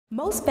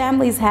Most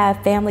families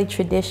have family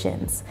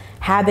traditions,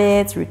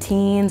 habits,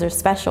 routines, or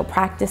special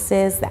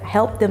practices that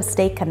help them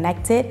stay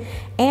connected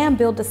and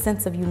build a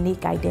sense of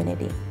unique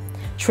identity.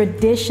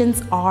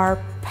 Traditions are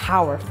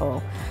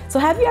powerful. So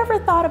have you ever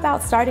thought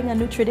about starting a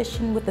new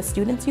tradition with the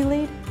students you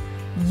lead?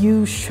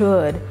 You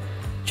should.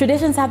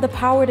 Traditions have the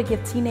power to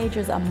give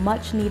teenagers a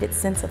much needed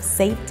sense of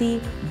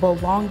safety,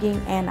 belonging,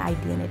 and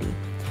identity.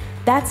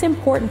 That's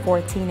important for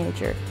a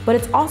teenager, but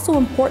it's also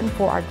important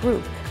for our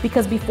group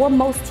because before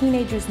most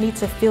teenagers need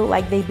to feel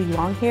like they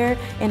belong here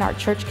in our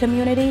church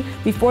community,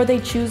 before they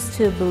choose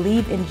to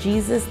believe in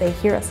Jesus they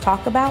hear us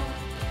talk about.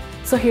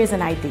 So here's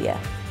an idea.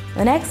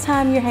 The next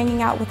time you're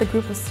hanging out with a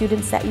group of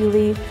students that you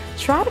lead,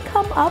 try to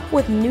come up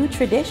with new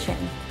tradition.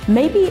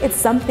 Maybe it's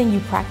something you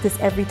practice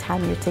every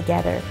time you're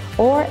together,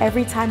 or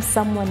every time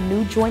someone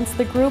new joins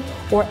the group,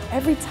 or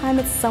every time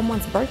it's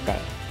someone's birthday.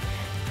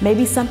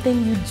 Maybe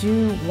something you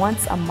do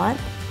once a month,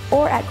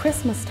 or at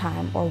Christmas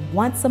time, or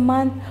once a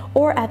month,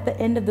 or at the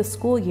end of the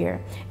school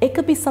year. It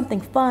could be something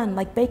fun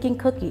like baking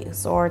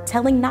cookies, or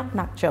telling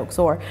knock-knock jokes,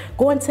 or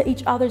going to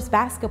each other's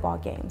basketball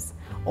games.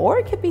 Or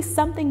it could be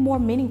something more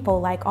meaningful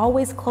like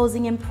always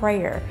closing in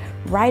prayer,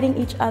 writing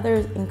each other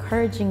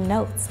encouraging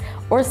notes,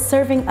 or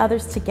serving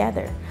others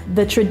together.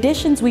 The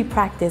traditions we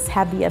practice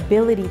have the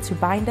ability to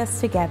bind us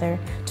together,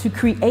 to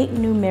create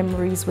new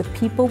memories with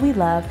people we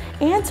love,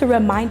 and to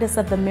remind us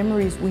of the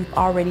memories we've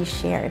already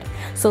shared.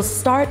 So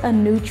start a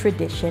new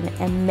tradition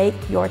and make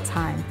your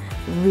time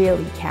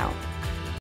really count.